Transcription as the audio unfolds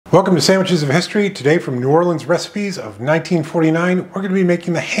Welcome to Sandwiches of History. Today from New Orleans recipes of 1949, we're going to be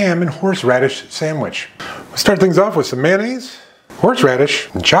making the ham and horseradish sandwich. We'll start things off with some mayonnaise, horseradish,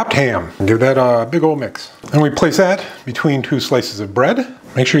 and chopped ham. And give that a big old mix. Then we place that between two slices of bread.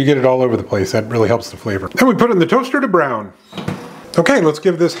 Make sure you get it all over the place. That really helps the flavor. Then we put it in the toaster to brown. Okay, let's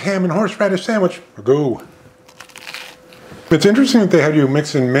give this ham and horseradish sandwich a go. It's interesting that they had you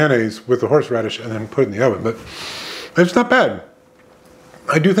mix in mayonnaise with the horseradish and then put it in the oven, but it's not bad.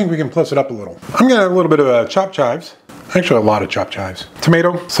 I do think we can plus it up a little. I'm gonna add a little bit of chopped chives. Actually, a lot of chopped chives.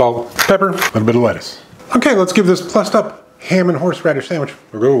 Tomato, salt, pepper, a little bit of lettuce. Okay, let's give this plussed up ham and horseradish sandwich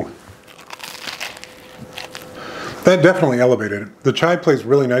a go. That definitely elevated it. The chive plays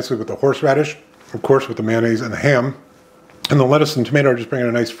really nicely with the horseradish, of course with the mayonnaise and the ham. And the lettuce and tomato are just bringing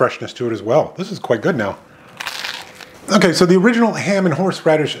a nice freshness to it as well. This is quite good now. Okay, so the original ham and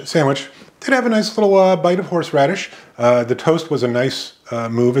horseradish sandwich did have a nice little bite of horseradish. The toast was a nice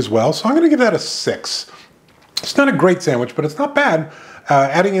move as well, so I'm going to give that a 6. It's not a great sandwich, but it's not bad.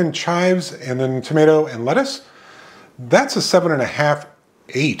 Adding in chives and then tomato and lettuce, that's a 7.5,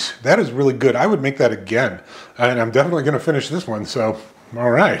 8. That is really good. I would make that again, and I'm definitely going to finish this one, so all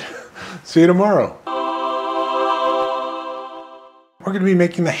right. See you tomorrow. We're going to be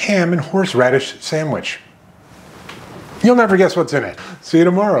making the ham and horseradish sandwich. You'll never guess what's in it. See you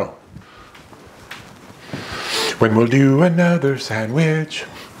tomorrow. When we'll do another sandwich.